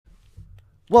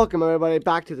Welcome, everybody,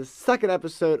 back to the second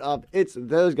episode of It's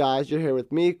Those Guys. You're here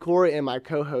with me, Corey, and my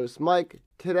co-host, Mike.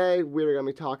 Today, we're going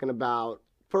to be talking about,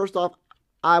 first off,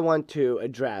 I want to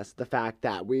address the fact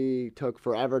that we took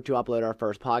forever to upload our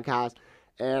first podcast,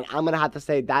 and I'm going to have to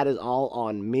say that is all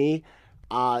on me.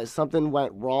 Something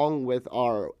went wrong with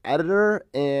our editor,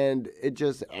 and it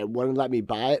wouldn't let me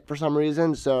buy it for some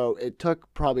reason, so it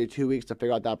took probably 2 weeks to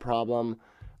figure out that problem.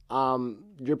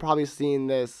 You're probably seeing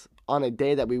this on a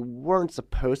day that we weren't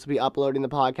supposed to be uploading the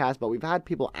podcast, but we've had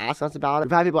people ask us about it.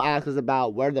 We've had people ask us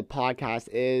about where the podcast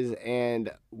is, and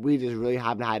we just really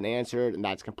haven't had an answer, and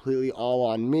that's completely all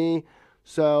on me.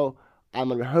 So I'm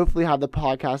going to hopefully have the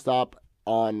podcast up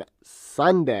on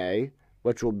Sunday,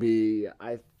 which will be,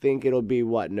 I think it'll be,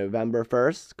 November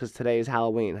 1st? Because today is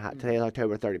Halloween. Today is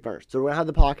October 31st. So we're going to have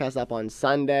the podcast up on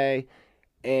Sunday.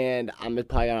 And I'm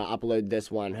probably going to upload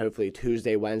this one hopefully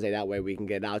Tuesday, Wednesday. That way we can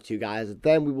get it out to you guys.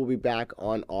 Then we will be back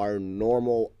on our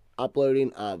normal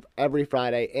uploading of every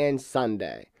Friday and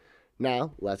Sunday.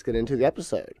 Now, let's get into the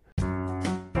episode.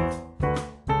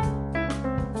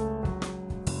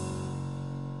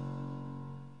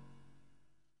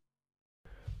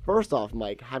 First off,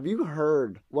 Mike, have you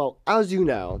heard, well, as you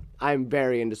know, I'm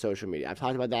very into social media. I've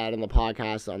talked about that in the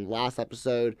podcast on the last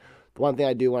episode. The one thing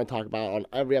I do want to talk about on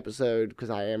every episode, because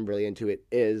I am really into it,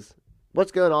 is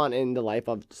what's going on in the life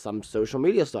of some social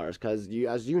media stars. Because,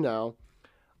 as you know,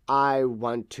 I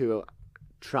want to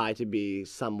try to be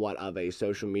somewhat of a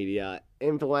social media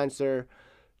influencer.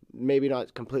 Maybe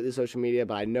not completely social media,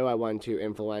 but I know I want to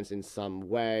influence in some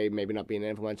way. Maybe not being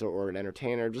an influencer or an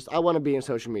entertainer. Just I want to be in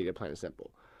social media, plain and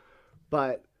simple.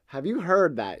 But have you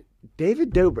heard that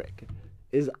David Dobrik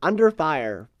is under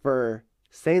fire for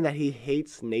saying that he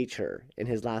hates nature in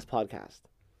his last podcast?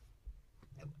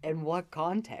 In what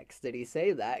context did he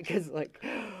say that? Because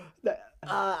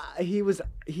he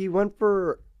went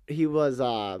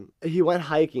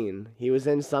hiking. He was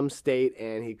in some state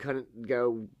and he couldn't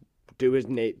go do his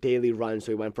daily run,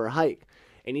 so he went for a hike.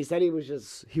 And he said he was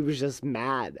just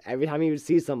mad. Every time he would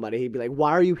see somebody, he'd be like,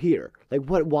 "Why are you here? Like,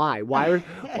 what? Why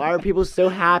are people so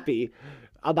happy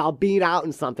about being out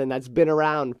in something that's been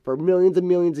around for millions and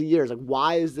millions of years? Like,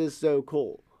 why is this so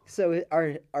cool?" So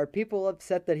are people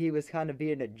upset that he was kind of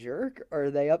being a jerk, or are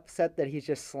they upset that he's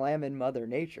just slamming Mother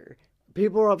Nature?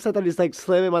 People are upset that he's like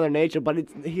slamming Mother Nature, but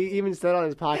he even said on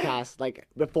his podcast, like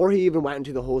before he even went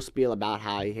into the whole spiel about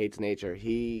how he hates nature,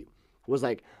 he was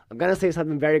like, "I'm going to say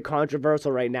something very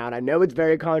controversial right now, and I know it's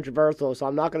very controversial, so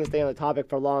I'm not going to stay on the topic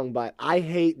for long, but I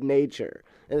hate nature."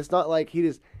 And it's not like he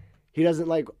doesn't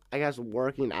like, I guess,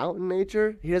 working out in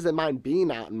nature. He doesn't mind being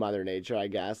out in Mother Nature, I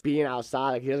guess. Being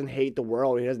outside, like, he doesn't hate the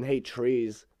world. He doesn't hate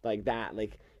trees like that.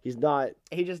 Like, he's not...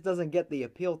 He just doesn't get the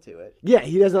appeal to it. Yeah,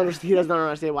 he doesn't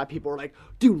understand why people are like,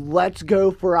 "Dude, let's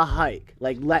go for a hike.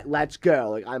 Like, let's go.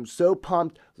 Like, I'm so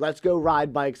pumped. Let's go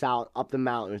ride bikes out up the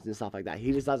mountains and stuff like that."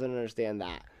 He just doesn't understand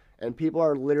that. And people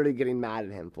are literally getting mad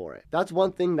at him for it. That's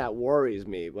one thing that worries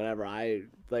me whenever I,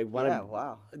 like, when Yeah,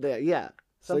 wow. Yeah.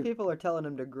 Some people are telling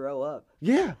him to grow up.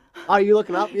 Yeah. Are you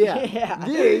looking up? Yeah.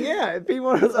 Yeah. People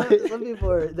are like... Some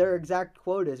people their exact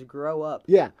quote is "grow up."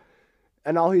 Yeah.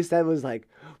 And all he said was like,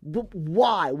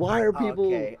 "Why? Why are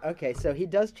people..." Okay. So he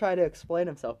does try to explain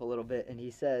himself a little bit, and he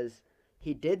says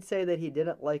he did say that he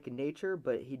didn't like nature,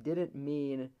 but he didn't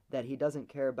mean that he doesn't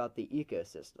care about the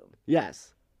ecosystem.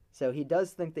 Yes. So he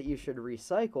does think that you should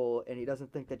recycle, and he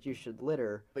doesn't think that you should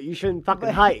litter. But you shouldn't fucking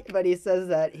hike. But he says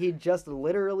that he just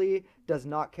literally does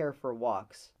not care for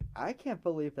walks. I can't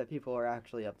believe that people are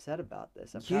actually upset about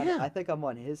this. I think I'm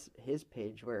on his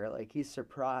page where, like, he's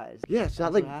surprised. Yeah, so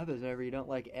that's like, what happens whenever you don't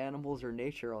like animals or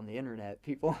nature on the internet.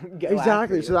 People go exactly.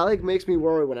 after you. So that like makes me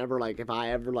worry whenever like if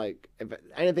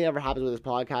anything ever happens with this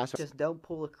podcast. Just don't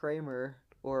pull a Kramer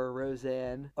or a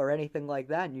Roseanne or anything like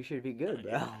that, and you should be good,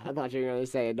 bro. I thought you were going to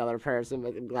say another person,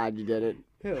 but I'm glad you didn't.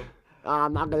 Who?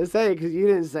 I'm not going to say it because you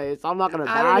didn't say it, so I'm not going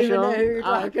to I bash don't even him. know who you're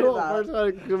talking about.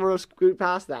 We're going to scoot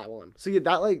past that one. So yeah,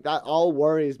 that all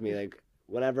worries me. Like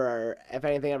whenever, if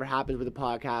anything ever happens with the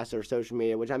podcast or social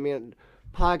media, which I mean,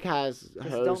 podcast Just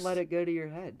hosts, don't let it go to your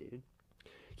head, dude.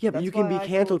 Yeah, but you can be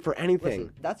canceled for anything.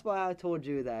 Listen, that's why I told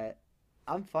you that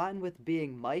I'm fine with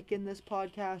being Mike in this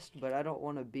podcast, but I don't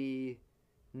want to be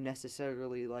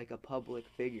necessarily like a public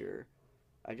figure.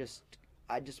 I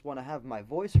just want to have my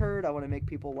voice heard. I want to make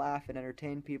people laugh and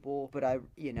entertain people, but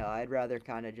I'd rather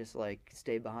kind of just like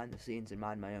stay behind the scenes and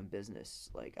mind my own business.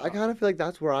 Like I kind of feel like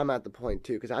that's where I'm at the point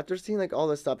too, because after seeing like all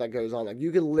this stuff that goes on, like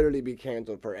you could literally be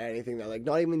canceled for anything that like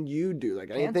not even you do,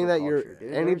 like anything that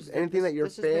anything that your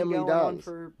family going does on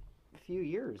for a few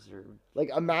years, or like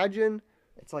imagine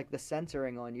It's like the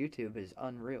censoring on YouTube is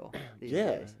unreal these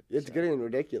Yeah, days. it's So, getting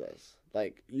ridiculous.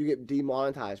 Like you get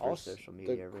demonetized for all social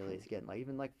media really is getting, like,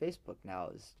 even like Facebook now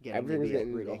is getting to everything's be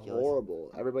getting ridiculous.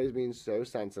 horrible. Everybody's being so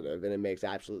sensitive, and it makes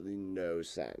absolutely no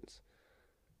sense.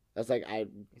 That's like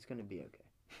It's gonna be okay.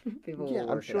 People Yeah, will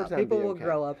I'm work sure it it's out. gonna People be will okay.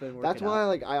 grow up and work That's it why, out.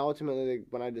 like, I ultimately, like,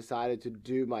 when I decided to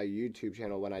do my YouTube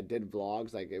channel, when I did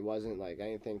vlogs, like, it wasn't, like,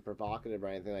 anything provocative or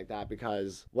anything like that,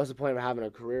 because what's the point of having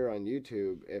a career on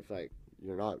YouTube if, like,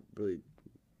 you're not really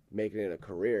making it a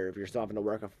career, if you're still having to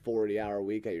work a 40-hour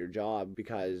week at your job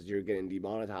because you're getting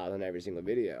demonetized on every single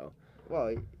video?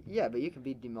 Well, yeah, but you can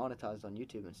be demonetized on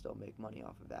YouTube and still make money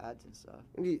off of ads and stuff.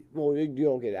 Well, you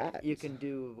don't get ads. You can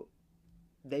do.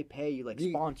 They pay you like You-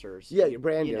 sponsors. Yeah, your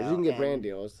brand you deals. know, You can get and brand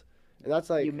deals. And that's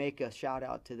like... you make a shout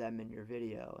out to them in your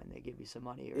video, and they give you some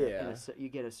money. Or Yeah. you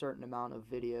get a certain amount of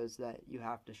videos that you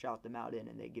have to shout them out in,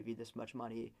 and they give you this much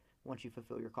money once you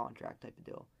fulfill your contract, type of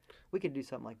deal. We could do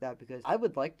something like that, because I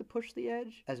would like to push the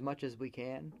edge as much as we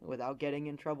can without getting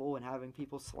in trouble and having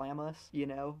people slam us, you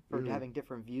know, for Mhm. having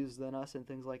different views than us and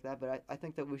things like that. But I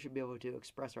think that we should be able to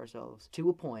express ourselves to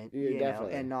a point, Yeah, you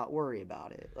definitely. know, and not worry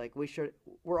about it. Like,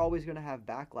 we're always going to have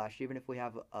backlash, even if we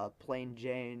have a plain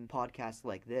Jane podcast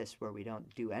like this where we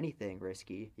don't do anything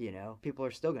risky, you know, people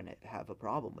are still going to have a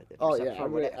problem with it Oh, for,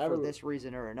 yeah, for this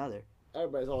reason or another.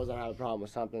 Everybody's always gonna have a problem with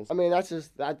something. I mean, it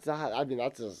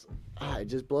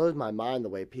just blows my mind the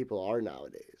way people are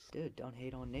nowadays. Dude, don't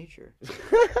hate on nature.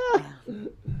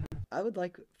 I would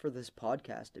like for this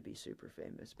podcast to be super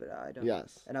famous, but I don't.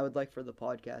 Yes. And I would like for the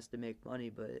podcast to make money,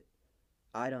 but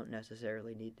I don't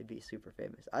necessarily need to be super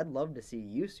famous. I'd love to see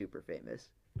you super famous.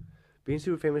 Being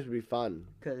super famous would be fun,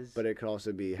 Cause, but it could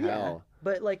also be yeah, hell.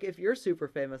 but like if you're super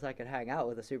famous, I could hang out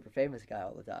with a super famous guy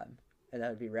all the time, and that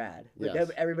would be rad. Like,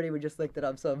 Yes. everybody would just think that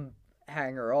I'm some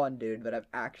hanger-on dude, but I'm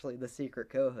actually the secret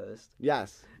co-host.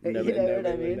 Yes. You know Nobody what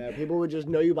I would mean? know. People would just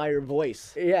know you by your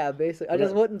voice. Yeah, basically. I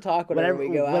just wouldn't talk whenever we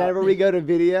go out. Whenever we go to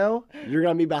video, you're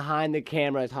gonna be behind the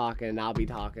camera talking, and I'll be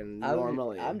talking I'm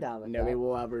normally. down with Nobody that.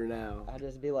 will ever know. I'd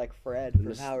just be like Fred from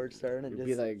Just- Howard Stern and you'd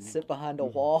just be like- sit behind a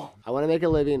wall. I want to make a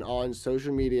living on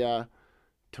social media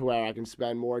to where I can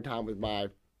spend more time with my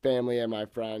family and my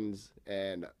friends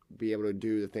and be able to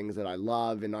do the things that I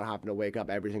love and not having to wake up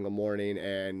every single morning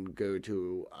and go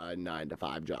to a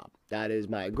 9-to-5 job. That is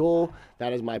my goal.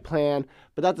 That is my plan.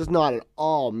 But that does not at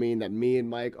all mean that me and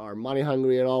Mike are money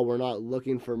hungry at all. We're not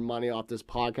looking for money off this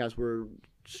podcast. We're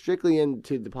strictly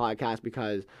into the podcast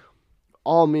because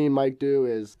all me and Mike do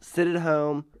is sit at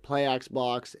home, play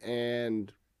Xbox,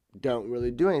 and don't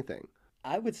really do anything.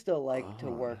 I would still like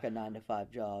to work a 9-to-5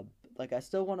 job. Like, I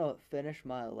still want to finish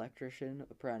my electrician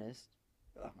apprentice.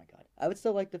 Oh my god. I would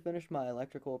still like to finish my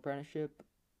electrical apprenticeship,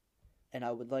 and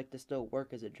I would like to still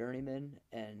work as a journeyman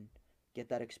and get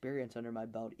that experience under my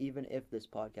belt, even if this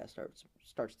podcast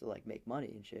starts to like make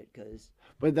money and shit, because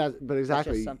But that's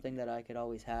exactly. just something that I could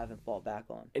always have and fall back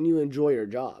on. And you enjoy your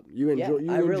job.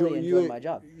 I really enjoy my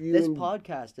job. This en-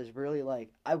 podcast is really like,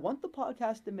 I want the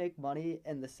podcast to make money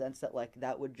in the sense that like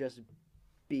that would just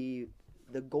be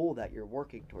the goal that you're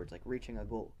working towards, like reaching a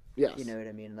goal. Yes. You know what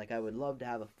I mean? Like, I would love to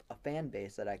have a fan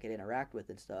base that I could interact with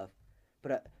and stuff,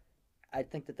 but I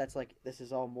think that that's like, this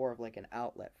is all more of like an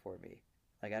outlet for me.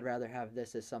 Like, I'd rather have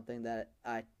this as something that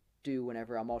I do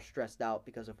whenever I'm all stressed out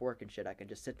because of work and shit. I can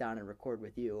just sit down and record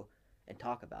with you and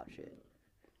talk about shit.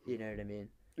 You know what I mean?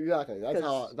 Exactly.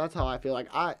 That's how I feel. Like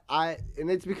and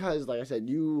it's because, like I said,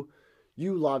 you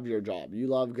love your job. You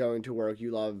love going to work.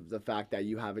 You love the fact that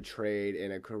you have a trade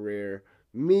and a career.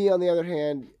 Me, on the other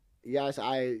hand, yes,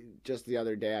 just the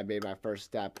other day I made my first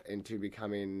step into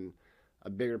becoming a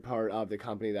bigger part of the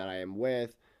company that I am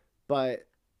with, but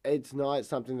it's not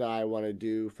something that I want to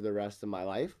do for the rest of my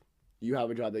life. You have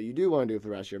a job that you do want to do for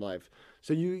the rest of your life.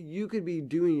 So you could be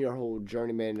doing your whole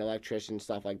journeyman, electrician,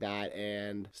 stuff like that,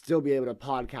 and still be able to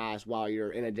podcast while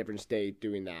you're in a different state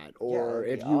doing that. Or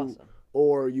that'd if be you awesome.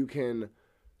 or you can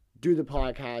do the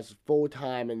podcast full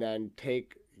time and then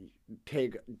take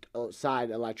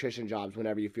side electrician jobs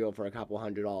whenever you feel for a couple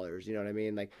 $100. You know what I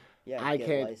mean? Like, Yeah, I get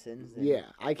can't. licensed and- Yeah,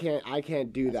 I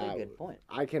can't do That's that. a good point.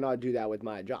 I cannot do that with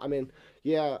my job. I mean,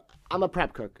 yeah, I'm a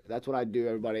prep cook. That's what I do,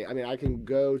 everybody. I mean, I can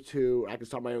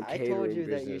start my own I catering told you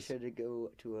business. that you should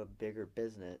go to a bigger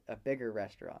business, a bigger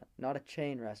restaurant. Not a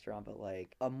chain restaurant, but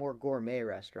like a more gourmet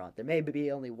restaurant. There may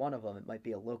be only one of them. It might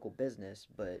be a local business,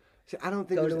 but See, I don't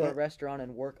think go there's to a a- restaurant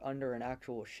and work under an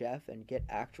actual chef and get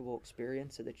actual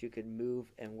experience so that you can move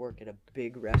and work at a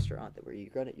big restaurant where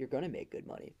you're gonna make good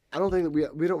money. I don't think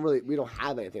that we don't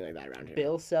have anything like that around here.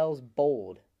 Bill sells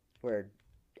Bold, where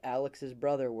Alex's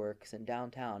brother works in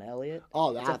downtown Elliott.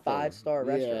 Oh, It's a that thing. 5-star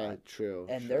Yeah, restaurant. true.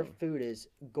 And true. their food is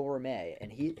gourmet.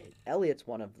 And Elliot's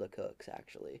one of the cooks,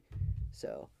 actually.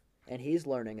 So, and he's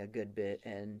learning a good bit.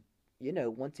 And, you know,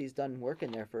 once he's done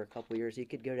working there for a couple years, he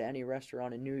could go to any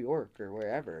restaurant in New York or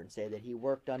wherever and say that he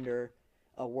worked under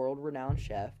a world-renowned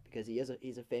chef, because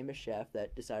he's a famous chef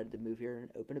that decided to move here and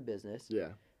open a business. Yeah.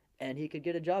 And he could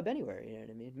get a job anywhere, you know what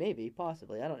I mean? Maybe,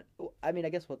 possibly. I mean, I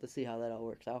guess we'll have to see how that all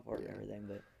works out for him and everything,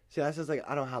 but See, that's just like,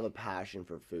 I don't have a passion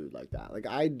for food like that. Like,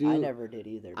 I do. I never did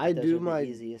either. But I those do are my- the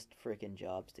easiest freaking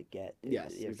jobs to get. Dude.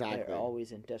 Yes, exactly. They're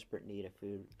always in desperate need of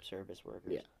food service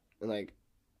workers. Yeah. And, like,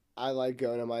 I like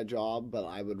going to my job, but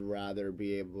I would rather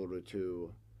be able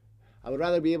to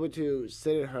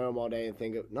sit at home all day and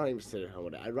think of, not even sit at home all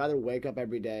day. I'd rather wake up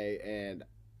every day and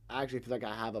I actually feel like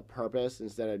I have a purpose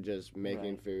instead of just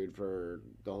making Right. food for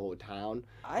the whole town.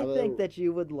 I think that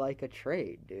you would like a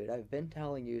trade, dude. I've been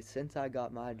telling you since I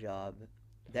got my job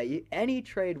that any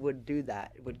trade would do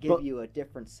that. It would give But- you a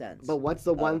different sense. But what's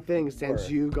the one of thing since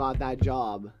worth. you got that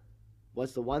job?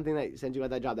 What's the one thing that since you got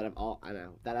that job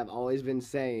that I've always been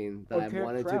saying that I've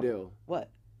wanted to do? What?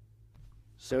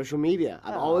 Social media.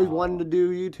 I've always wanted to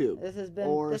do YouTube. This has been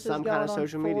Or this some has kind gone of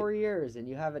social on media. 4 years and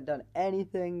you haven't done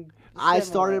anything. I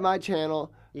similar. started my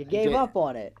channel. You gave J- up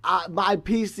on it. My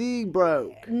PC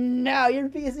broke. No, your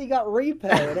PC got My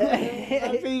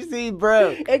repoed. PC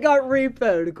broke. It got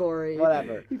repoed, Corey.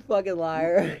 Whatever. You fucking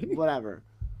liar. Whatever.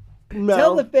 No.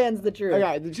 Tell the fans the truth.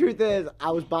 Okay, the truth is,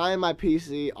 I was buying my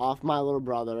PC off my little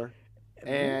brother,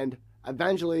 and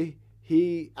eventually,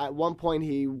 at one point,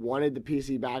 he wanted the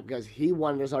PC back because he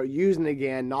wanted to start using it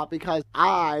again, not because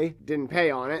I didn't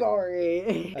pay on it.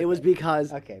 Sorry. It was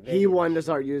because Okay, he maybe. wanted to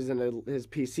start using his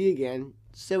PC again,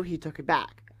 so he took it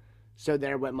back. So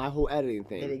there went my whole editing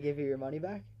thing. Did he give you your money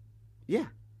back? Yeah.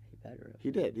 He better have.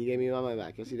 He did. He gave me my money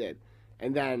back. Yes, he did.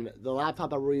 And then the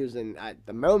laptop that we're using at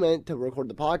the moment to record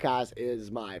the podcast is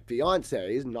my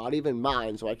fiance's, not even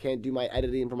mine, so I can't do my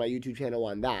editing for my YouTube channel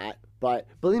on that. But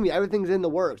believe me, everything's in the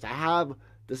works. I have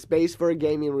the space for a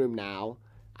gaming room now.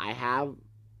 I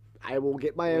will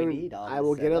get my We own. need all I this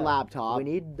will get set a up. laptop. We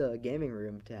need the gaming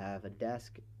room to have a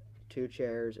desk, 2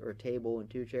 chairs, or a table and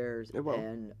 2 chairs, It will.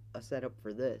 and a setup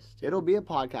for this. too. It'll be a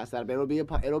podcast setup. It'll be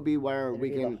where It'll we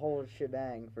be can. the whole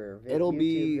shebang for It'll YouTube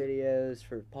be- videos,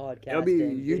 for podcasting. It'll be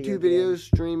video YouTube games. videos,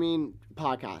 streaming,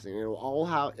 podcasting. It'll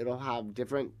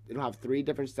have 3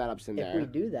 different setups in If there. we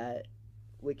do that,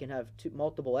 we can have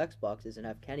multiple Xboxes and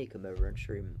have Kenny come over and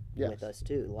stream Yes. with us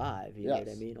too, live. You know what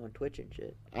I Yes. mean, on Twitch and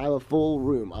shit. I have a full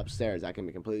room upstairs that can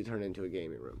be completely turned into a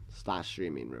gaming room /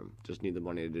 streaming room. Just need the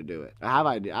money to do it.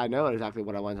 I know exactly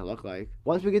what I want it to look like.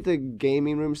 Once we get the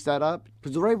gaming room set up,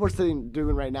 because the way we're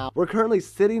doing right now, we're currently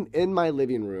sitting in my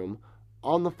living room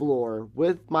on the floor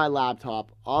with my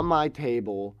laptop on my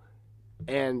table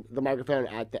and the microphone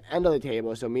at the end of the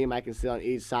table, so me and Mike can sit on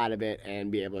each side of it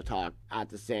and be able to talk at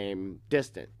the same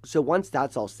distance. So once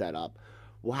that's all set up,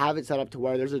 we'll have it set up to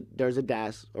where there's a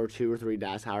desk or 2 or 3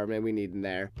 desks, however many we need in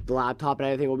there. The laptop and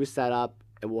everything will be set up,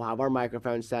 and we'll have our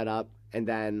microphone set up, and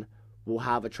then we'll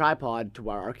have a tripod to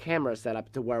where our camera is set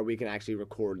up to where we can actually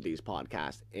record these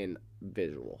podcasts in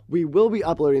visual. We will be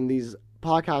uploading these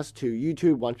podcast to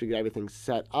YouTube once we get everything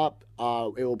set up.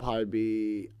 It will probably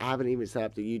be, I haven't even set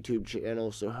up the YouTube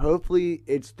channel, so hopefully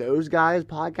It's Those Guys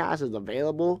podcast is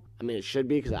available. I mean, it should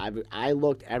be, because I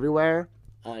looked everywhere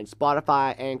on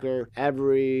Spotify, Anchor,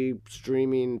 every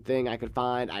streaming thing I could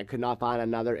find. I could not find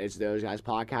another It's Those Guys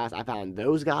podcast. I found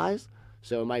Those Guys,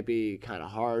 so it might be kind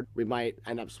of hard. We might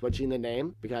end up switching the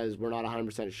name because we're not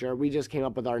 100% sure. We just came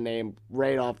up with our name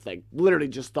right off, like literally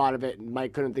just thought of it, and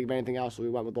Mike couldn't think of anything else, so we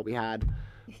went with what we had.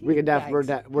 We could we're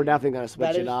definitely gonna switch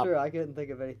That it is up. true. I couldn't think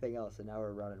of anything else, and now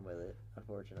we're running with it,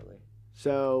 unfortunately.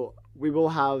 So we will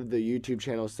have the YouTube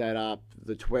channel set up,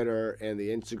 the Twitter and the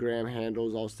Instagram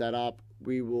handles all set up.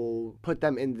 We will put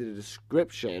them in the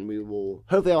description.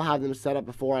 Hopefully I'll have them set up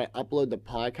before I upload the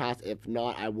podcast. If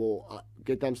not, I will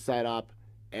get them set up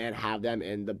and have them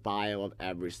in the bio of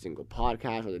every single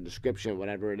podcast or the description,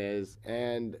 whatever it is.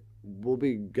 And we'll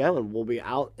be going. We'll be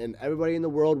out, and everybody in the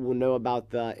world will know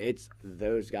about the It's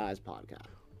Those Guys podcast.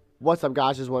 What's up,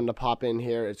 guys? Just wanted to pop in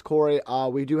here. It's Corey.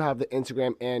 We do have the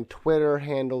Instagram and Twitter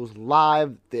handles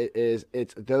live.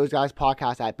 It's Those Guys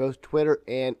podcast at both Twitter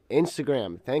and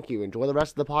Instagram. Thank you. Enjoy the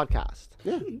rest of the podcast.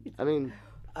 Yeah, I mean,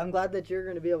 I'm glad that you're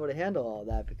going to be able to handle all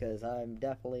that, because I'm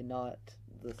definitely not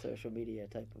the social media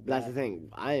type of guy. that's the thing.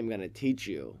 I am gonna teach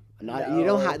you. You No.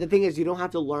 don't have. The thing is, you don't have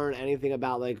to learn anything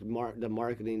about like the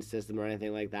marketing system or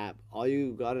anything like that. All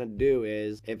you gotta do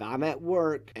is, if I'm at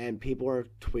work and people are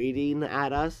tweeting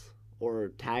at us or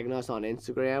tagging us on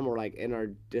Instagram or like in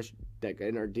our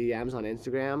in our DMs on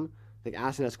Instagram, like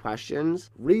asking us questions,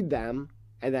 read them,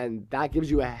 and then that gives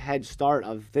you a head start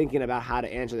of thinking about how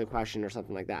to answer the question or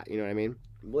something like that. You know what I mean?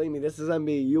 Believe me, this is gonna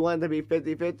be, you want it to be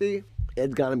 50-50?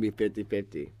 It's gonna be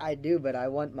 50-50. I do, but I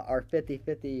want our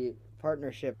 50-50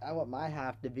 partnership. I want my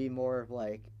half to be more of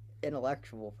like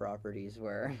intellectual properties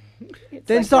where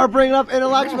Then like start bringing up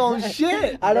intellectual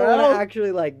shit. I don't bro. want to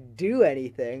actually like do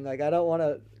anything. Like I don't want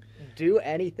to do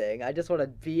anything. I just want to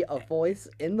be a voice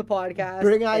in the podcast.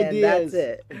 Bring and ideas. that's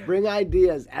it. Bring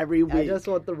ideas every week. I just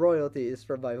want the royalties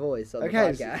from my voice on the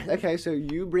podcast. Okay, so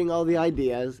you bring all the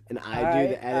ideas and I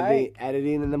do the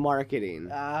editing and the marketing.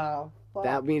 Oh, fuck.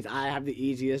 That means I have the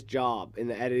easiest job in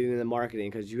the editing and the marketing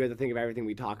because you have to think of everything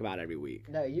we talk about every week.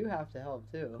 No, you have to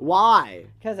help too. Why?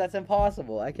 Because that's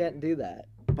impossible. I can't do that.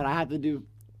 But I have to do.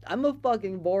 I'm a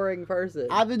fucking boring person.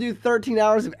 I have to do 13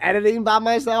 hours of editing by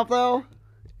myself though.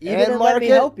 You and didn't let me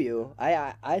market? help you.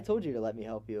 I told you to let me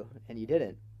help you, and you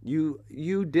didn't.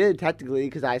 You did technically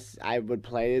because I would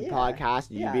play the podcast.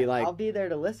 You'd be like, I'll be there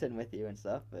to listen with you and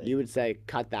stuff. But you would say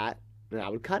cut that, and I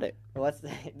would cut it. what's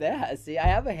the, yeah? See, I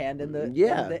have a hand in the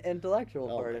Yeah. in the intellectual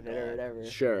Oh part my of it or God. whatever.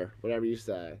 Sure, whatever you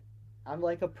say. I'm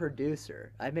like a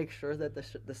producer. I make sure that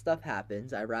the stuff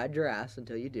happens. I ride your ass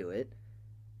until you do it,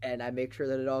 and I make sure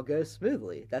that it all goes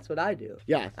smoothly. That's what I do.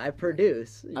 Yeah. I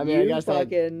produce. I mean, I you guess I-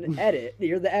 fucking edit.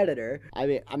 You're the editor. I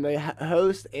mean, I'm the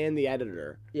host and the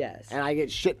editor. Yes. And I get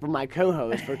shit from my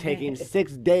co-host for taking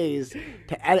 6 days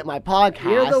to edit my podcast.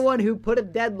 You're the one who put a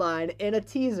deadline in a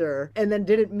teaser and then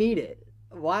didn't meet it.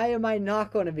 Why am I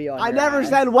not going to be on? I your never ass?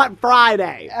 said what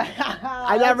Friday.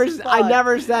 I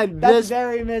never said That's this.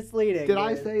 very misleading. Did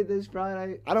I dude. say this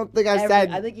Friday? I don't think I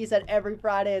said. I think you said every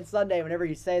Friday and Sunday. Whenever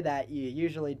you say that, you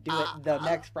usually do it the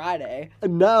next Friday.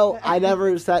 No, I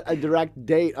nenever set a direct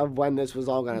date of when this was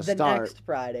all gonna The start. next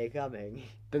Friday coming.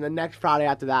 Then the next Friday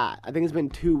after that. I think it's been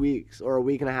 2 weeks or a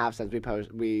week and a half since we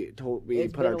It's put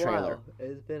been our a trailer. while.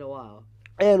 It's been a while.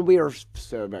 And we are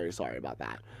so very sorry about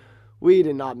that. We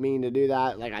did not mean to do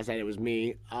that. Like I said, it was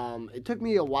me. It took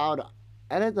me a while to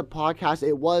edit the podcast.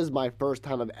 It was my first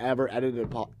time I've ever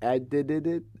edited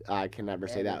it. I can never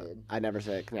say that. Edited. I never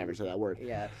can never say that word.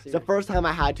 Yeah. It's the first time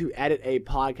I had to edit a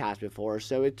podcast before,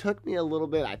 so it took me a little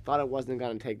bit. I thought it wasn't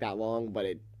going to take that long, but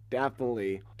it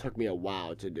definitely took me a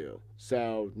while to do.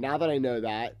 So now that I know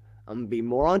that, I'm going to be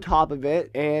more on top of it,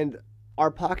 and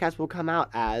our podcast will come out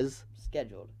as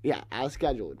scheduled.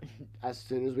 scheduled, as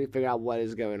soon as we figure out what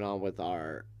is going on with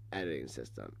our editing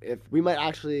system. If we might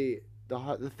actually,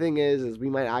 the thing is we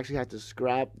might actually have to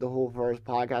scrap the whole first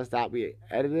podcast that we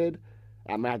edited.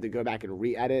 I might have to go back and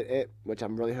re-edit it, which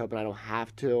I'm really hoping I don't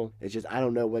have to. It's just I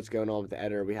don't know what's going on with the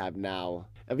editor we have now.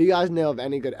 If you guys know of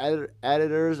any good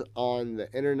editors on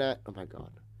the internet, oh my god.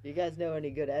 Do you guys know any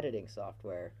good editing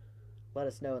software? Let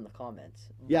us know in the comments.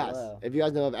 Yes, below. if you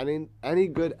guys know of any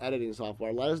good editing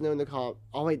software, let us know in the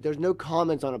Oh wait, there's no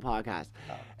comments on a podcast.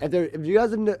 Oh. If you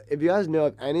guys know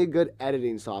of any good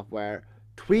editing software,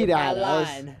 tweet Hit at my us.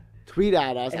 line. Tweet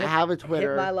at us. I Hit- have a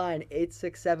Twitter. Hit my line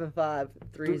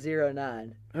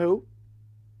 8675309. Who?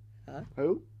 Huh?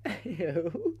 Who?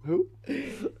 Who? Who?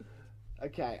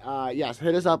 Okay. Yes.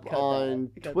 Hit us up Cut that. on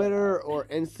Cut that Twitter or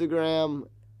Instagram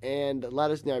and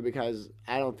let us know because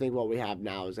I don't think what we have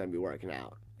now is gonna be working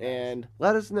out. And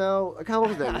let us know a couple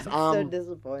of things. I'm so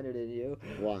disappointed in you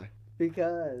Why?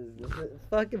 because the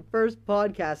fucking first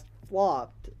podcast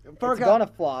flopped. First It's gonna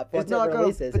flop once It's not it gonna.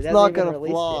 releases. It's it not hasn't even gonna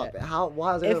released flop. yet. How?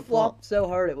 Why is it It gonna flop? flopped so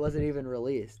hard it wasn't even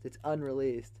released. It's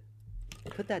unreleased.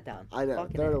 Put that down. I know.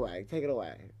 Fucking Throw it A. away. Take it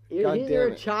away. You're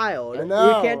damn a it. child. I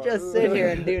know. You can't just sit here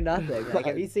and do nothing. Like,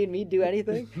 have you seen me do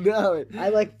anything? No. I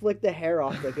like flicked the hair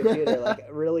off the computer like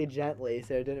really gently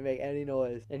so it didn't make any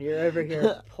noise. And you're over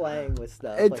here playing with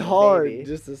stuff. It's like a hard baby.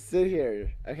 just to sit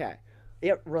here. Okay.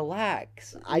 Yeah,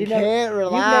 relax. I You can't never,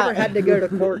 relax. You've never had to go to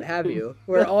court, have you?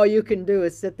 Where all you can do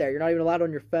is sit there. You're not even allowed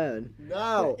on your phone.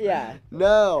 No. Yeah.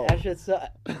 No. That shit sucks.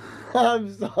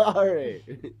 I'm sorry.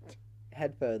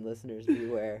 Headphone listeners,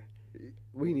 beware.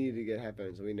 We need to get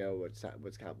headphones so we know what's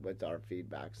our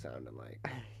feedback sounding like.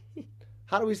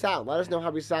 How do we sound? Let us know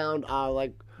how we sound.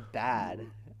 Like Bad.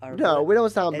 Our no, vo- we don't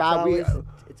sound it's bad. always,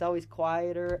 it's always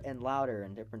quieter and louder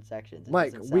in different sections. It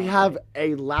Mike, doesn't we sound have right.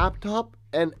 a laptop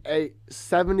and a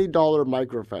 $70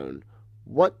 microphone.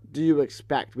 What do you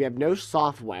expect? We have no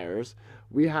softwares.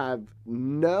 We have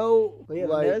no. We have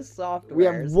like, no software. we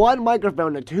have one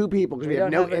microphone to two people because We we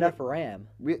have don't no have enough RAM.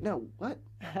 what?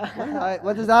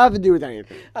 What does that have to do with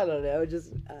anything? I don't know. I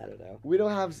don't know. We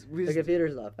don't have. The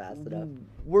computer's not fast enough.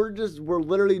 We're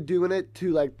literally doing it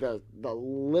to like the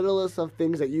littlest of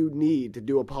things that you need to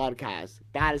do a podcast.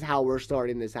 That is how we're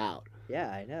starting this out. Yeah,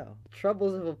 I know.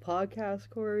 Troubles of a podcast,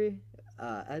 Corey?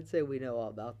 I'd say we know all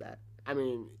about that. I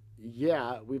mean,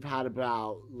 yeah, we've had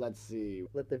about, let's see,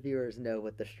 Let the viewers know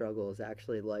what the struggle is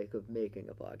actually like of making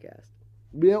a podcast.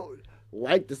 we don't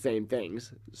like the same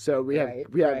things, so we have Right,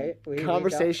 we have right. We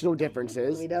conversational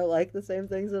differences. We don't like the same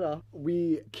things at all.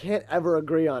 We can't ever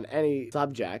agree on any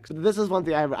subjects. This is one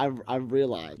thing I've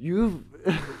realized. You've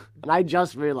and I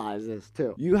just realized this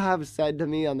too. You have said to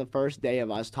me on the first day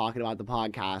of us talking about the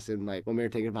podcast and like when we were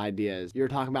thinking of ideas, you were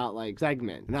talking about like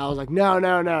segments, and I was like,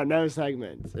 no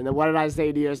segments. And then what did I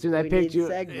say to you as soon as I We picked need you?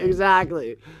 segments.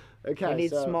 Exactly. Okay. We need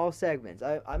so, small segments.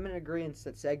 I'm in agreement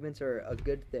that segments are a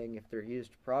good thing if they're used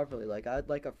properly. Like, I'd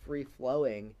like a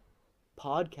free-flowing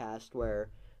podcast where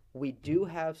we do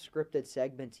have scripted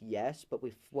segments, yes, but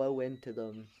we flow into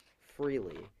them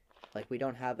freely. Like, we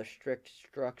don't have a strict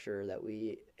structure that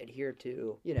we adhere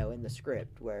to, in the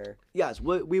script where Yes,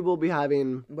 we will be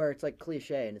having. it's like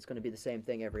cliche and it's going to be the same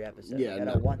thing every episode. Yeah, Like, I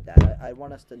no. don't want that. I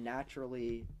want us to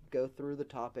naturally go through the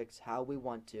topics how we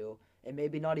want to, and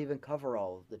maybe not even cover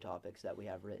all of the topics that we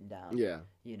have written down. Yeah.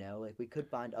 Like we could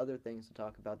find other things to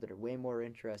talk about that are way more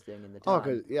interesting in the Oh,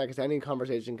 time. because any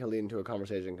conversation can lead into a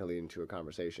conversation, can lead into a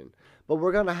conversation. But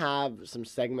we're going to have some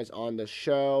segments on the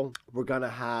show. We're going to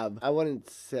have, we're going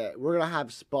to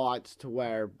have spots to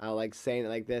where, I like saying it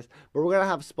like this, but we're going to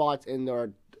have spots in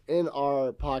our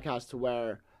podcast to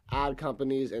where ad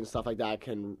companies and stuff like that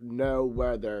can know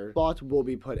where their spots will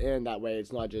be put in. That way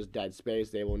it's not just dead space.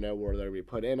 They will know where they're going to be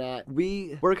put in at.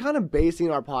 We're kind of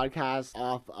basing our podcast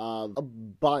off of a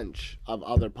bunch of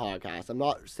other podcasts. I'm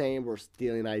not saying we're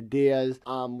stealing ideas.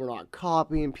 We're not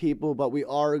copying people, but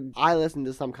I listen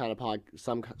to some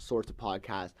sorts of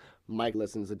podcasts. Mike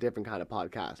listens to a different kind of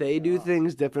podcast. They do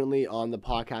things differently on the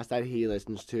podcast that he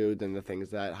listens to than the things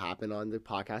that happen on the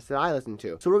podcast that I listen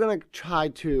to. So we're going to try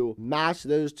to match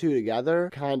those two together,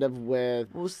 kind of with,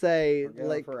 we'll say, We're going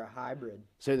like, for a hybrid.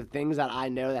 so the things that I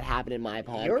know that happen in my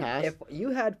podcast. If you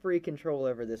had free control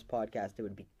over this podcast, it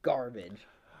would be garbage.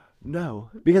 No,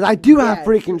 because I do have Yes.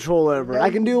 free control over it. No, I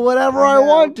can do whatever I I know.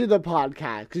 want to the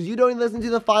podcast because you don't even listen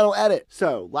to the final edit.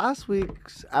 So last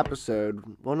week's episode,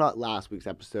 well, not last week's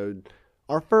episode,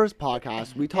 our first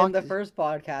podcast, we In talked. the first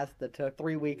podcast that took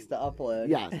 3 weeks to upload.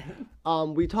 Yes.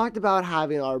 We talked about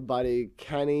having our buddy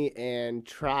Kenny and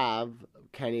Trav.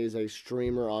 Kenny is a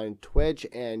streamer on Twitch,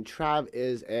 and Trav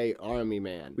is a army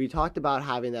man. We talked about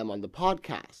having them on the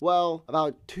podcast. Well,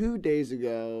 about 3 days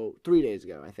ago,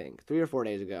 I think, 3 or 4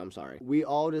 days ago, I'm sorry, we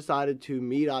all decided to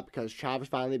meet up because Trav is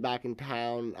finally back in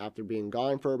town after being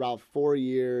gone for about 4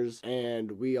 years, and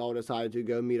we all decided to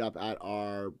go meet up at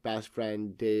our best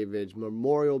friend David's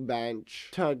memorial bench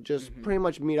to just pretty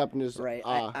much meet up and just Right.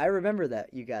 I remember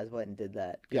that you guys went and did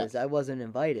that because Yes. I wasn't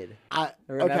invited. Okay.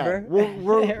 Remember?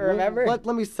 Remember? Remember?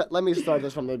 Let me start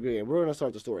this from the beginning. We're gonna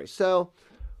start the story. So,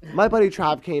 my buddy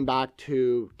Trav came back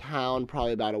to town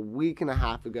probably about a week and a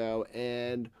half ago,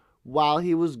 and while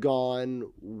he was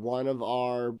gone, one of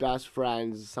our best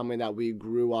friends, somebody that we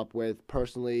grew up with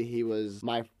personally, he was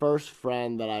my first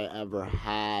friend that I ever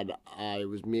had. It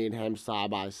was me and him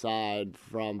side by side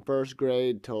from first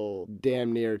grade till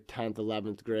damn near 10th,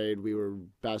 11th grade. We were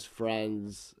best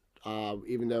friends.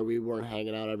 Even though we weren't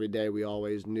hanging out every day, we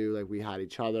always knew like we had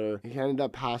each other. He ended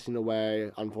up passing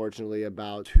away, unfortunately,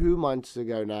 about 2 months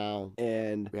ago now,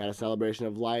 and we had a celebration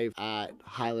of life at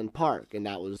Highland Park, and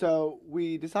that was so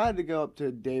we decided to go up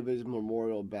to David's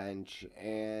memorial bench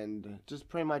and just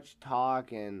pretty much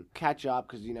talk and catch up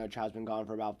because Chad's been gone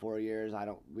for about 4 years.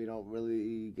 We don't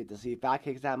really get to see Fat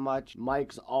Cakes that much.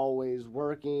 Mike's always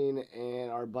working,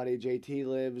 and our buddy JT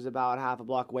lives about half a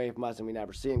block away from us, and we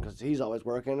never see him because he's always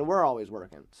working and we're always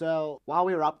working. So while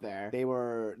we were up there, they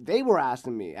were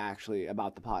asking me actually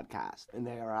about the podcast, and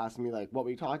they were asking me like what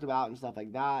we talked about and stuff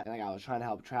like that. And like I was trying to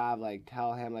help Trav like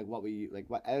tell him like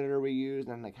what editor we used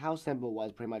and like how simple it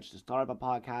was pretty much to start up a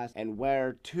podcast and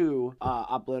where to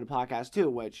upload a podcast to,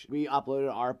 which we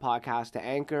uploaded our podcast to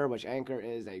Anchor, which Anchor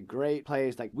is a great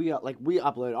place. We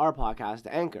uploaded our podcast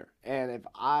to Anchor. And if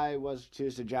I was to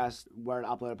suggest where to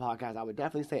upload a podcast, I would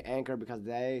definitely say Anchor because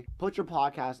they put your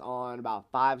podcast on about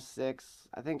 6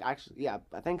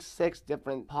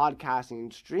 different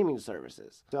podcasting streaming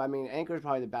services. So, I mean, Anchor is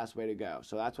probably the best way to go.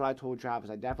 So that's what I told Travis.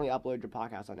 I definitely uploaded your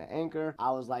podcast on Anchor.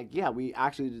 I was like, yeah, we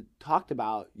actually talked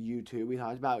about you two. We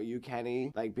talked about you,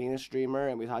 Kenny, like being a streamer,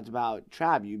 and we talked about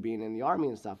Trav, you being in the army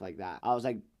and stuff like that. I was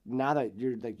like, now that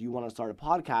you're like you want to start a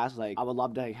podcast, like I would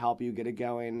love to help you get it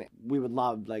going. We would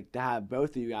love like to have both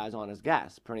of you guys on as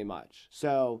guests, pretty much.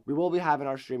 So we will be having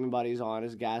our streaming buddies on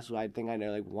as guests. I think I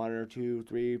know like 1 or 2,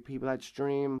 3 people that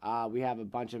stream. We have a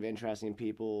bunch of interesting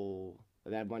people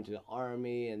that went to the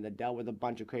army and that dealt with a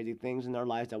bunch of crazy things in their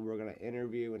lives that we're going to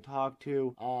interview and talk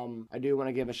to. I do want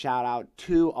to give a shout out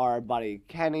to our buddy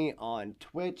Kenny on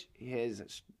Twitch.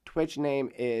 His Twitch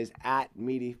name is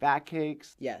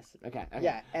 @MeatyFatCakes. Yes. Okay.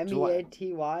 Yeah,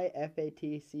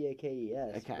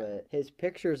 MEatyFatCakes. Okay. But his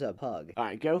picture's a pug. All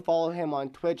right, go follow him on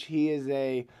Twitch. He is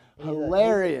a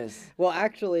hilarious. Well,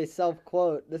 actually,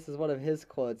 self-quote, this is one of his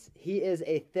quotes. He is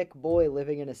a thick boy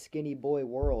living in a skinny boy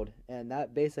world. And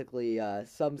that basically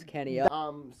sums Kenny up.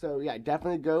 So, yeah,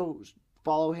 definitely go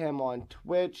follow him on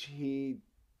Twitch. He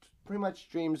pretty much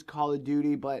streams Call of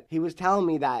Duty, but he was telling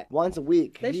me that once a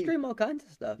week. They stream all kinds of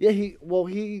stuff. Yeah,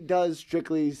 he does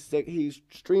strictly he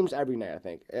streams every night, I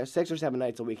think. 6 or 7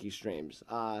 nights a week he streams.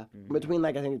 Between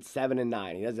I think it's 7 and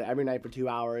 9. He does it every night for 2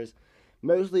 hours.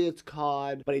 Mostly it's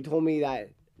COD, but he told me that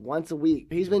once a week.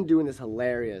 He's been doing this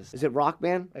hilarious. Is it Rock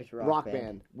Band? It's Rock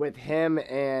Band. With him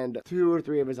and 2 or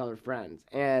 3 of his other friends.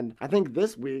 And I think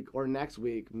this week or next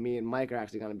week, me and Mike are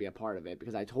actually going to be a part of it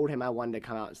because I told him I wanted to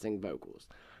come out and sing vocals.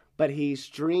 But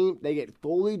they get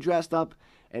fully dressed up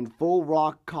in full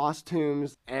rock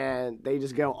costumes and they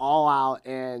just go all out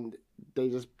and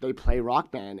they play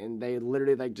Rock Band and they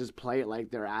literally just play it like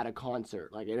they're at a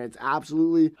concert. And it's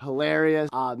absolutely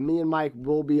hilarious. Me and Mike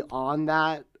will be on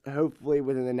that hopefully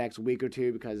within the next week or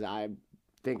 2 because I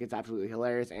think it's absolutely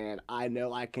hilarious and I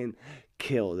know I can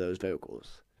kill those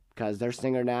vocals because their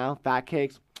singer now, Fat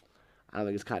Cakes, I don't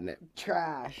think he's cutting it.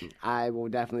 Trash. I will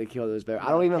definitely kill those vocals.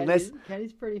 I don't even listen.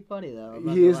 Kenny's pretty funny though.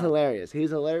 He is hilarious.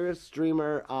 He's a hilarious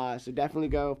streamer. So definitely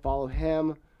go follow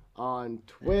him on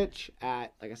Twitch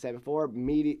at, like I said before,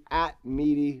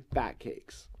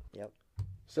 @MeatyFatCakes. Yep.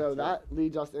 So that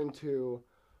leads us into,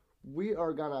 we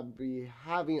are going to be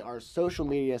having our social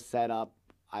media set up,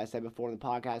 I said before in the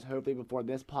podcast, hopefully before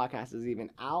this podcast is even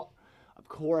out. Of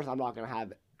course, I'm not going to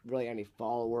have really any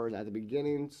followers at the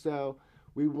beginning, so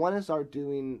we want to start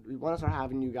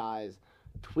having you guys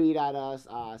tweet at us,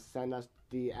 send us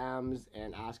DMs,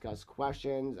 and ask us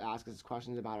questions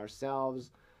about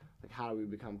ourselves, like how do we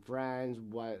become friends,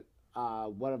 what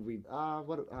have we, I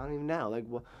don't even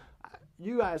know,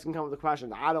 you guys can come up with the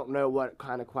questions. I don't know what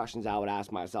kind of questions I would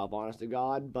ask myself, honest to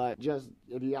God, but just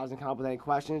if you guys can come up with any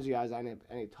questions, you guys have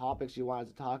any topics you want us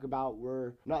to talk about.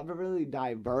 We're not really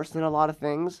diverse in a lot of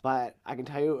things, but I can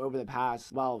tell you over the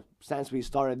past, since we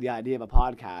started the idea of a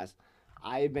podcast,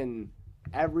 I've been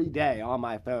every day on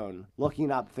my phone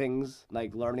looking up things,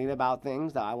 learning about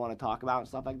things that I want to talk about and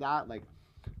stuff like that,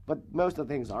 but most of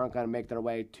the things aren't going to make their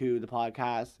way to the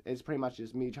podcast. It's pretty much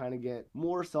just me trying to get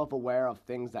more self-aware of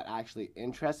things that actually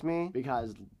interest me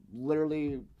because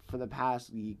literally for the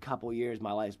past couple years,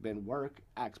 my life's been work,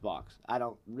 Xbox. I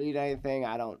don't read anything.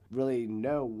 I don't really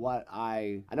know what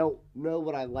I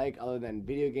like other than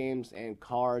video games and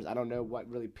cars. I don't know what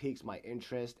really piques my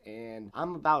interest. And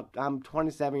I'm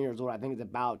 27 years old. I think it's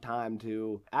about time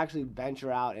to actually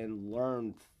venture out and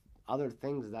learn other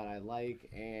things that I like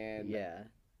and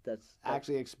that's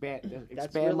actually expand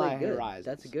really my good. horizons.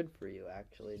 That's good for you,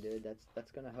 actually, dude.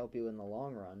 That's gonna help you in the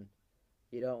long run.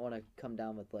 You don't want to come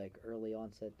down with early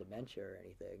onset dementia or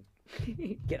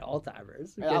anything. Get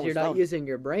Alzheimer's because you're not using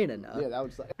your brain enough. Yeah, that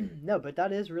was no, but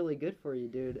that is really good for you,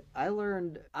 dude. I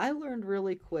learned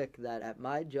really quick that at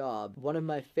my job, one of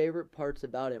my favorite parts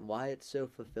about it and why it's so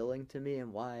fulfilling to me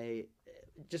and why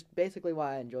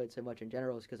I enjoy it so much in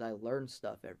general is because I learn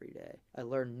stuff every day. I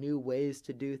learn new ways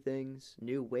to do things,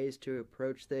 new ways to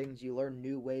approach things. You learn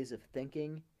new ways of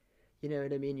thinking. You know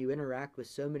what I mean? You interact with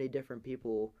so many different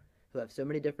people who have so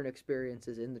many different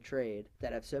experiences in the trade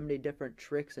that have so many different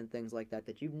tricks and things like that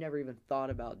that you've never even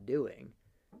thought about doing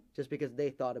just because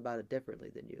they thought about it differently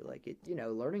than you.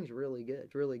 Learning's really good.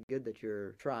 It's really good that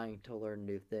you're trying to learn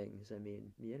new things. I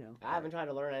mean, I haven't tried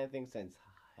to learn anything since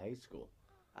high school.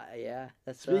 Yeah,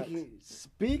 that's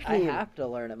speaking. I have to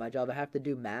learn at my job. I have to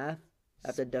do math. I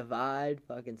have to divide,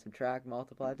 fucking subtract,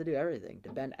 multiply. I have to do everything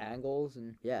to bend angles,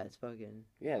 and it's fucking.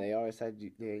 Yeah, we always said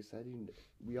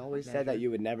that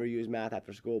you would never use math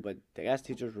after school, but I guess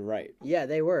teachers were right. Yeah,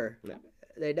 they were. Yeah.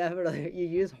 They definitely. You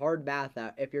use hard math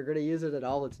out. If you're gonna use it at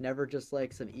all, it's never just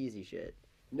some easy shit.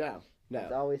 No.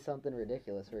 It's always something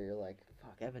ridiculous where you're like,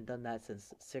 fuck, I haven't done that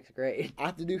since 6th grade. I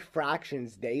have to do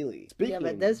fractions daily. Yeah,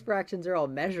 but those fractions are all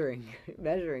measuring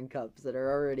cups that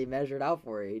are already measured out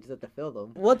for you. You just have to fill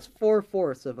them. What's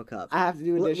 4/4 of a cup? I have to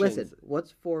do additions. Listen,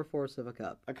 what's 4/4 of a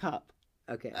cup? A cup.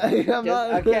 Okay.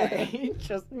 Okay.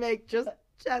 Just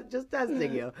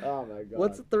testing you. Oh my god.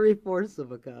 What's 3/4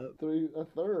 of a cup? A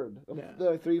third.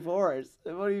 No, 3/4.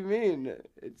 What do you mean?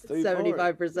 It's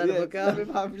 75% of a cup.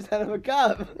 75% of a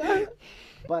cup.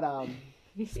 But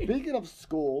Speaking of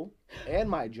school and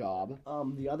my job,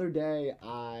 the other day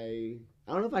I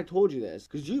don't know if I told you this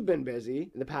because you've been busy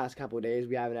in the past couple of days.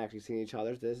 We haven't actually seen each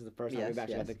other. So this is the first time Yes, we've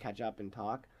actually yes. had to catch up and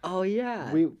talk. Oh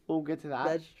yeah. We'll get to that.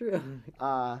 That's true.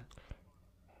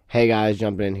 Hey guys,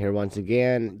 jumping in here once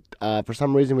again. For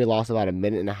some reason, we lost about a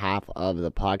minute and a half of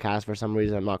the podcast. For some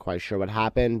reason, I'm not quite sure what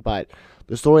happened, but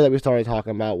the story that we started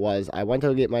talking about was I went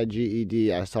to get my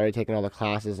GED. I started taking all the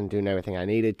classes and doing everything I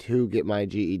needed to get my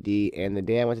GED. And the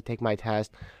day I went to take my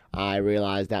test, I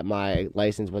realized that my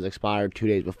license was expired 2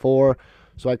 days before.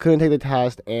 So I couldn't take the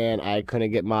test, and I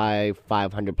couldn't get my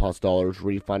 $500+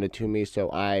 refunded to me. So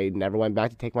I never went back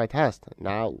to take my test.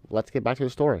 Now let's get back to the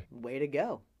story. Way to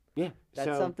go. Yeah,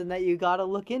 That's something that you gotta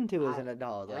look into as an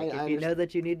adult. Like, I if you know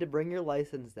that you need to bring your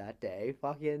license that day,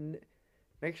 fucking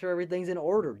make sure everything's in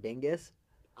order, dingus.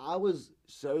 I was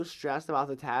so stressed about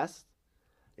the test.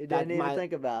 You That didn't even my-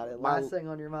 think about it. my- Last thing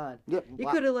on your mind. Yep. You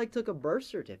could have took a birth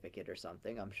certificate or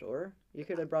something. I'm sure you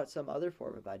could have brought some other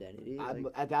form of identity.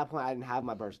 At that point, I didn't have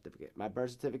my birth certificate. My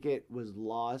birth certificate was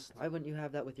lost. Why wouldn't you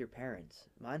have that with your parents?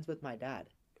 Mine's with my dad.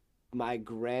 My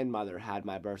grandmother had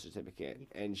my birth certificate,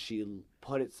 and she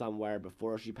put it somewhere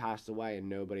before she passed away, and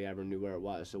nobody ever knew where it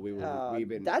was. So we've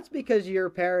been. That's because your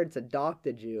parents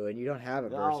adopted you and you don't have a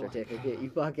birth Oh. certificate. You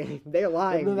fucking they're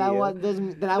lying No, to that you. one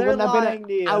doesn't. Then I They're wouldn't have lying to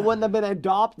been. you. I wouldn't have been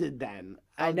adopted then.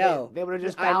 I know. They would have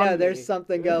just. I Found know me. there's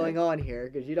something going on here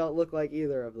because you don't look like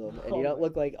either of them, and you don't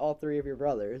look like all three of your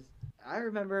brothers. I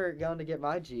remember going to get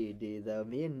my GED though.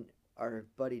 Me and our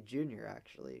buddy Junior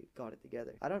actually got it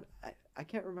together. I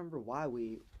can't remember why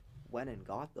we went and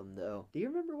got them though. Do you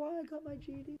remember why I got my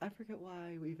GED? I forget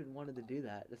why we even wanted to do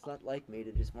that. It's not like me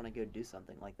to just want to go do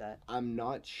something like that. I'm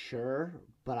not sure,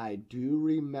 but I do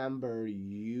remember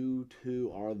you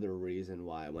two are the reason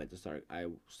why I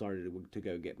started to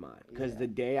go get mine. Because Yeah. the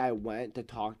day I went to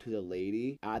talk to the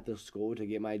lady at the school to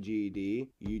get my GED,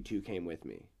 you two came with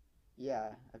me. Yeah,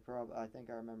 I think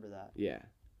I remember that. Yeah.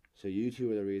 So you two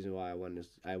were the reason why I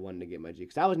wanted to get my GED.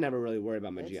 Because I was never really worried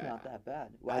about my It's GED. not that bad.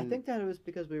 Well, I think that it was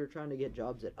because we were trying to get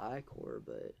jobs at I-Corps,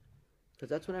 but because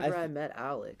that's whenever I met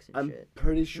Alex and I'm shit.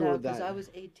 pretty sure No, because that I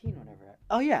was 18 whenever.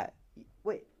 Oh yeah,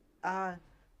 wait.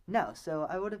 No. So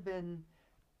I would have been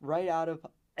right out of.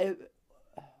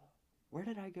 Where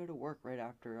did I go to work right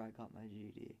after I got my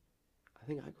GED? I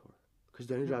think I-Corps. Because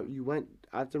then you went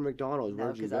after McDonald's. No,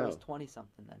 Where'd you because go? I was 20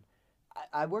 something then.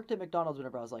 I worked at McDonald's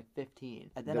whenever I was like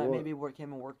 15, and then Then I what- maybe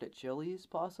came and worked at Chili's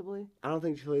possibly. I don't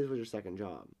think Chili's was your second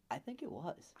job. I think it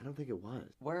was. I don't think it was.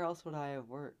 Where else would I have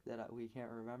worked that we can't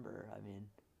remember? I mean,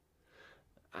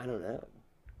 I don't know.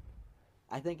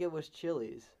 I think it was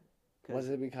Chili's. Was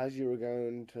it because you were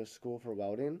going to school for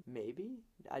welding? Maybe?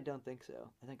 I don't think so.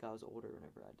 I think I was older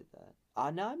whenever I did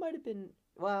that. No, I might have been.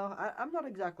 Well, I'm not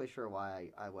exactly sure why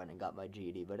I went and got my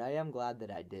GED, but I am glad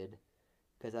that I did.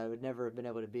 Because I would never have been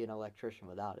able to be an electrician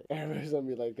without it. Everybody's gonna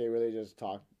be like, they really just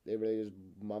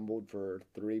mumbled for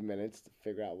 3 minutes to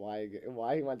figure out why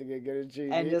he wanted to get his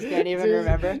GED. And just can't even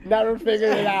remember? Never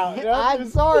figured it out. Nope. I'm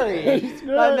sorry.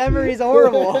 My memory's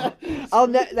horrible.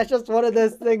 That's just one of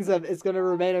those things of it's going to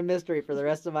remain a mystery for the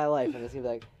rest of my life. And it's going to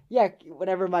be like, yeah,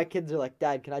 whenever my kids are like,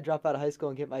 Dad, can I drop out of high school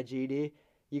and get my GED?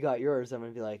 You got yours. I'm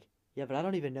going to be like, yeah, but I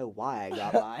don't even know why I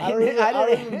got mine. I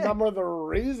don't even remember the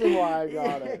reason why I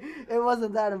got it. It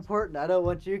wasn't that important. I don't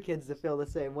want you kids to feel the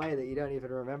same way that you don't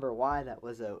even remember why that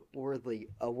was a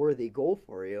worthy goal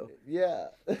for you. Yeah.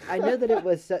 I know that it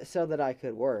was so that I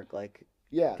could work, like,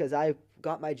 Yeah. because I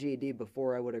got my GED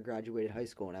before I would have graduated high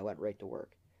school, and I went right to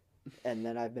work. And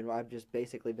then I've just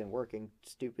basically been working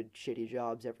stupid, shitty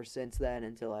jobs ever since then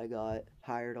until I got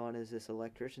hired on as this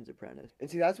electrician's apprentice. And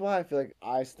see, that's why I feel like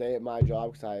I stay at my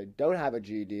job because I don't have a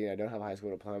GED and I don't have a high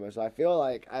school diploma. So I feel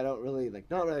like I don't really, I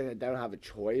don't have a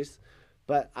choice,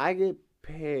 but I get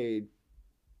paid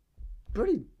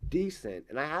pretty decent.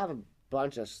 And I have a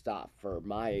bunch of stuff for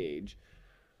my age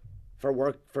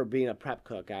for being a prep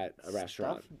cook at a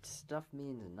restaurant. Stuff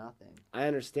means nothing. I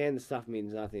understand the stuff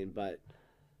means nothing, but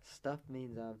Stuff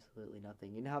means absolutely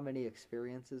nothing. You know how many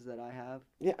experiences that I have?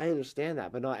 yeah, I understand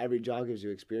that, but not every job gives you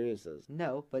experiences.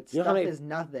 No, but You know how stuff many- is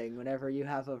nothing whenever you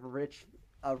have a rich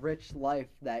life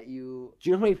that you. Do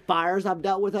you know how many fires I've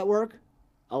dealt with at work?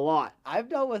 A lot. I've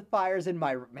dealt with fires in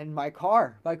my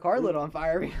car. My car lit on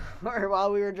fire before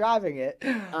while we were driving it.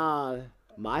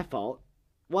 My fault.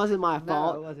 Wasn't my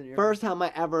fault. it wasn't your First time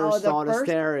I ever Oh, saw the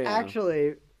stereo.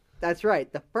 Actually, that's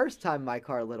right. The first time my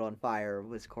car lit on fire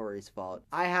was Corey's fault.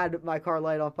 I had my car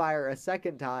light on fire a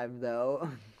second time though,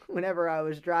 whenever I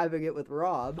was driving it with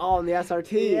Rob. Oh, on the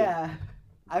SRT. Yeah.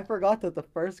 I forgot that the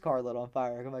first car lit on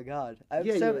fire. Oh my god.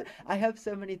 Yeah, I have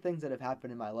so many things that have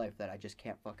happened in my life that I just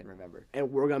can't fucking remember.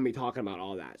 And we're going to be talking about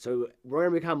all that. So we're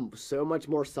going to become so much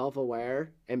more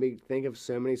self-aware and think of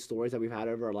so many stories that we've had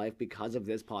over our life because of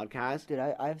this podcast. Dude,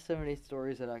 I have so many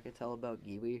stories that I could tell about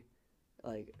Giwi.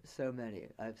 Like, so many.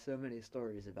 I have so many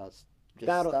stories about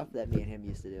just stuff that me and him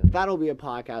used to do. That'll be a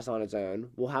podcast on its own.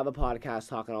 We'll have a podcast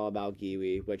talking all about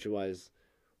Giwi, which was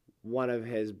one of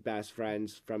his best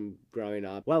friends from growing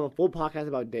up. We'll have a full podcast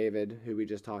about David, who we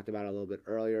just talked about a little bit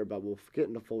earlier, but we'll get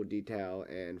into full detail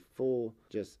and full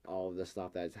just all of the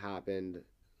stuff that's happened,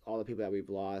 all the people that we've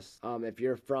lost. If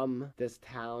you're from this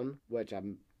town, which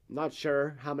I'm not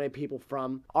sure how many people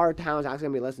from our town is actually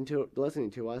going to be listening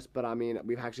to us, but I mean,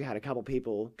 we've actually had a couple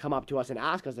people come up to us and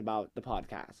ask us about the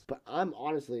podcast. But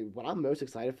what I'm most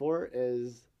excited for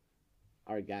is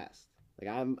our guest.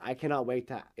 Like, I cannot wait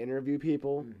to interview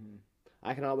people. Mm-hmm.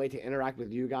 I cannot wait to interact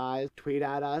with you guys. Tweet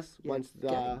at us once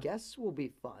the guests will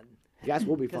be fun. Guests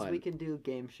will be fun. Because we can do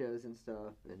game shows and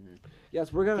stuff and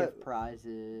yes, we're gonna give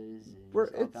prizes and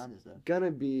all kinds of stuff.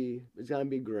 It's gonna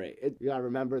be great. You gotta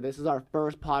remember, this is our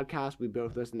first podcast. We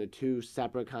both listen to two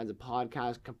separate kinds of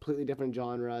podcasts, completely different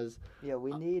genres. Yeah,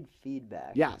 we need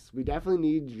feedback. Yes, we definitely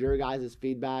need your guys'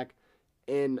 feedback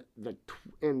on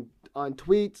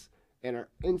tweets. And our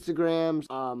Instagrams,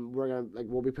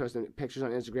 we'll be posting pictures on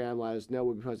Instagram. Let us know.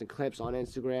 We'll be posting clips on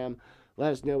Instagram.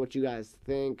 Let us know what you guys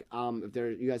think. If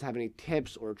you guys have any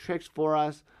tips or tricks for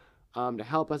us, to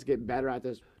help us get better at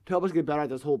this. To help us get better at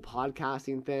this whole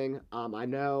podcasting thing. I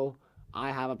know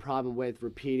I have a problem with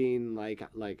repeating, like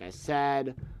I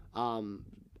said. I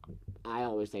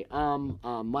always say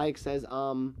Mike says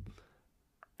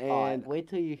And wait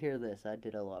till you hear this. I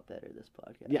did a lot better this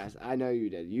podcast. Yes, I know you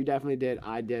did. You definitely did.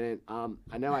 I didn't.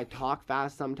 I know I talk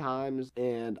fast sometimes,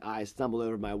 and I stumble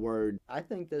over my word. I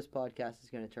think this podcast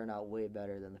is going to turn out way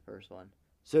better than the first one.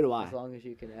 So do I. As long as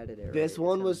you can edit it. This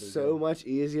one was so much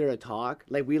easier to talk.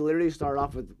 Like, we literally started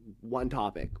off with one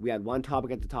topic. We had one topic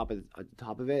at the top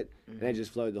of it, and it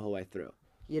just flowed the whole way through.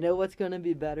 You know what's going to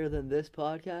be better than this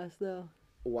podcast, though?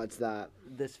 What's that?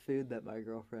 This food that my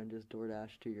girlfriend just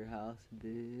DoorDashed to your house,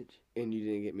 bitch. And you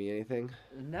didn't get me anything?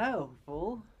 No,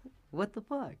 fool. What the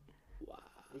fuck? Wow.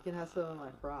 You can have some of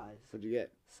my fries. What'd you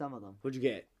get? Some of them. What'd you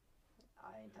get?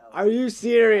 I ain't telling Are you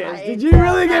serious? I Did you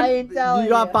really get? I ain't telling you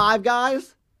got Five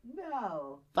Guys?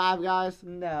 No. Five Guys?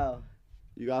 No.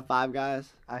 You got Five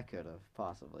Guys? I could have,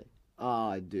 possibly.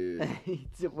 Oh, dude.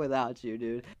 Without you,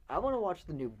 dude. I want to watch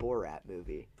the new Borat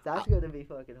movie. That's going to be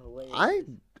fucking hilarious.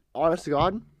 Honest to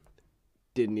God,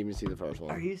 didn't even see the first one.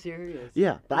 Are you serious?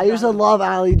 Yeah, but I used to love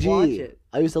Ali G. Watch it.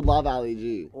 I used to love Ali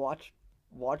G. Watch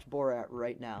Borat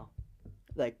right now.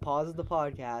 Like, pause the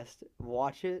podcast,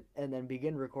 watch it, and then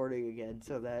begin recording again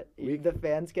so that the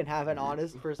fans can have an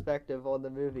honest perspective on the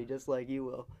movie, just like you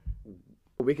will.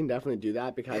 We can definitely do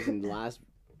that because in the last,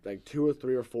 2 or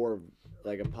 3 or 4, a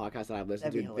podcast that I've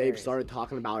listened to, they've started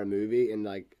talking about a movie and,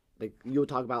 you'll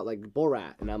talk about,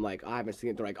 Borat, and I'm like, I haven't seen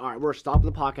it. They're like, all right, we're stopping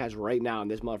the podcast right now, and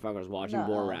this motherfucker's watching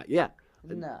Borat. Yeah.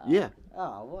 No. Yeah.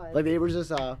 Oh, what? They were just,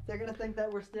 They're gonna think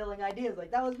that we're stealing ideas.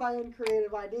 That was my own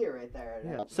creative idea right there.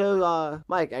 Yeah. So,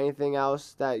 Mike, anything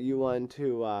else that you want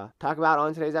to talk about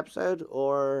on today's episode,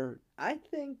 or? I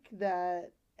think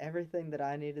that everything that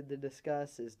I needed to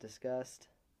discuss is discussed,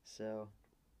 so.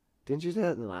 Didn't you say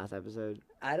that in the last episode?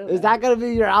 I don't know. Is that going to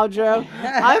be your outro?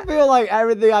 I feel like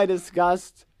everything I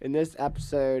discussed in this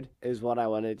episode is what I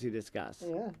wanted to discuss.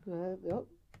 Yeah. Yep.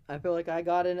 I feel like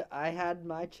I had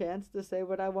my chance to say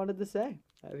what I wanted to say.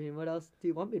 I mean, what else do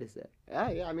you want me to say?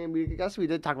 Yeah. I mean, I guess we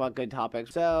did talk about good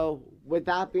topics. So, with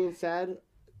that being said,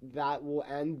 that will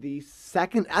end the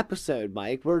second episode,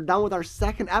 Mike. We're done with our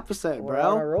second episode, We're bro.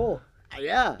 on a roll.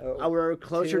 Yeah. We're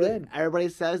closer to in. Everybody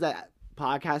says that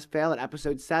podcast failed at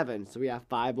episode 7, so we have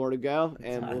 5 more to go,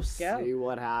 and we'll see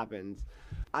what happens.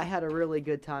 I had a really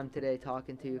good time today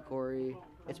talking to you, Corey.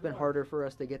 It's been harder for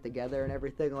us to get together and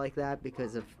everything like that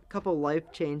because of a couple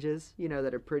life changes,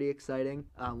 that are pretty exciting.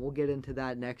 We'll get into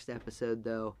that next episode,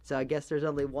 though. So I guess there's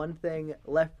only one thing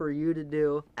left for you to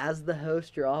do. As the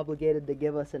host, you're obligated to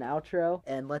give us an outro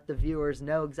and let the viewers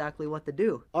know exactly what to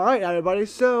do. All right, everybody.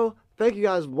 So thank you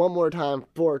guys one more time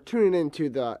for tuning into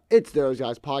the It's Those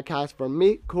Guys podcast from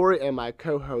me, Corey, and my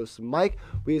co-host, Mike.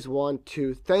 We just want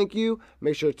to thank you.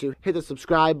 Make sure to hit the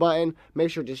subscribe button.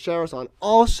 Make sure to share us on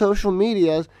all social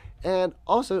medias. And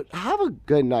also, have a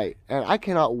good night. And I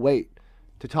cannot wait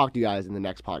to talk to you guys in the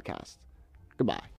next podcast. Goodbye.